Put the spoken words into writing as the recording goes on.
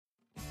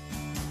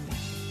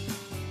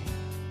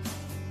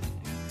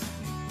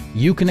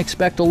You can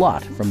expect a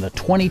lot from the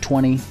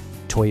 2020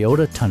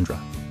 Toyota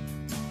Tundra.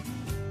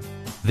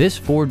 This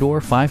four-door,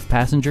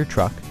 five-passenger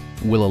truck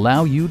will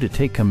allow you to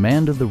take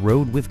command of the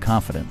road with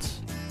confidence.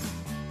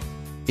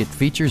 It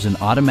features an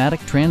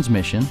automatic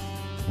transmission,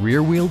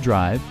 rear-wheel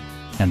drive,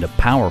 and a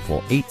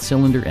powerful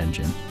 8-cylinder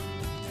engine.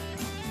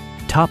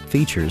 Top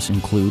features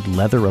include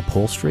leather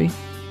upholstery,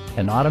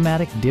 an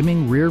automatic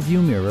dimming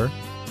rear-view mirror,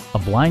 a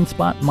blind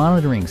spot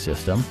monitoring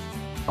system,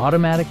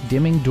 automatic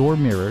dimming door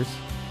mirrors,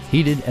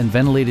 heated and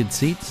ventilated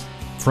seats,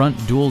 front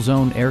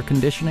dual-zone air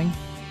conditioning,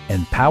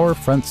 and power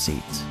front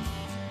seats.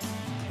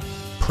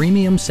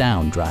 Premium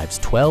sound drives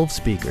 12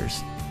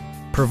 speakers,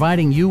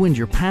 providing you and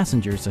your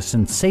passengers a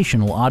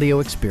sensational audio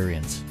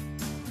experience.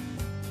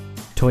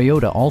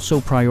 Toyota also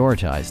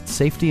prioritized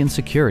safety and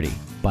security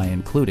by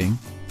including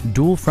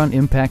dual front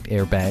impact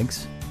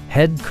airbags,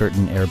 head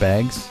curtain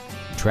airbags,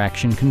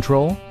 traction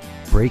control,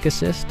 brake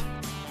assist,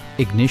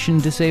 ignition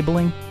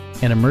disabling,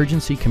 an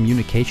emergency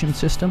communication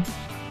system,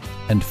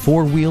 and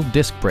four-wheel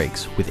disc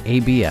brakes with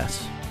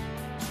ABS.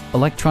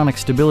 Electronic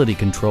stability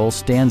control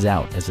stands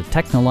out as a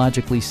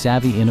technologically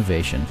savvy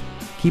innovation,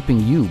 keeping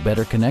you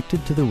better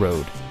connected to the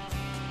road.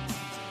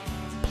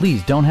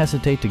 Please don't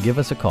hesitate to give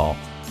us a call.